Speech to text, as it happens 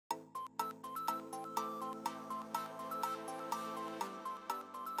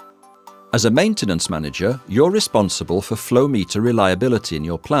As a maintenance manager, you're responsible for flow meter reliability in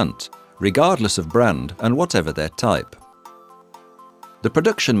your plant, regardless of brand and whatever their type. The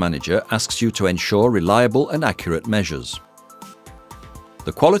production manager asks you to ensure reliable and accurate measures.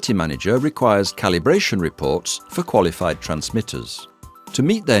 The quality manager requires calibration reports for qualified transmitters. To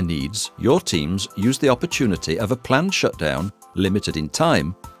meet their needs, your teams use the opportunity of a planned shutdown, limited in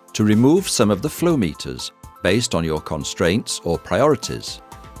time, to remove some of the flow meters based on your constraints or priorities,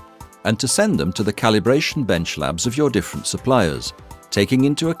 and to send them to the calibration bench labs of your different suppliers, taking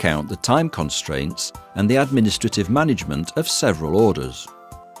into account the time constraints and the administrative management of several orders.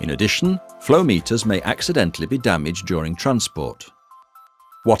 In addition, flow meters may accidentally be damaged during transport.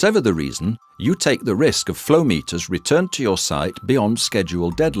 Whatever the reason, you take the risk of flow meters returned to your site beyond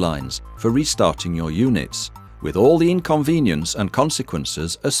scheduled deadlines for restarting your units, with all the inconvenience and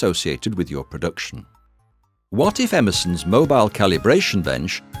consequences associated with your production. What if Emerson's mobile calibration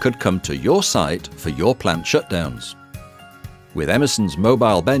bench could come to your site for your plant shutdowns? With Emerson's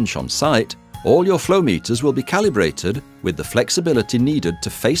mobile bench on site, all your flow meters will be calibrated with the flexibility needed to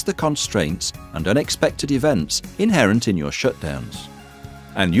face the constraints and unexpected events inherent in your shutdowns.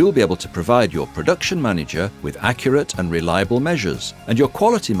 And you'll be able to provide your production manager with accurate and reliable measures, and your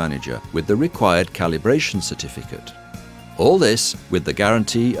quality manager with the required calibration certificate. All this with the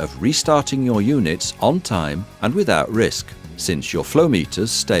guarantee of restarting your units on time and without risk, since your flow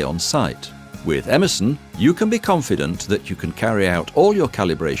meters stay on site. With Emerson, you can be confident that you can carry out all your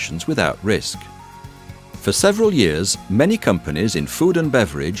calibrations without risk. For several years, many companies in food and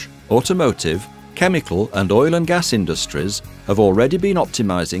beverage, automotive, chemical and oil and gas industries have already been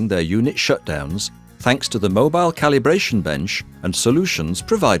optimizing their unit shutdowns thanks to the mobile calibration bench and solutions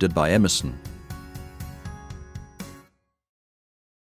provided by Emerson.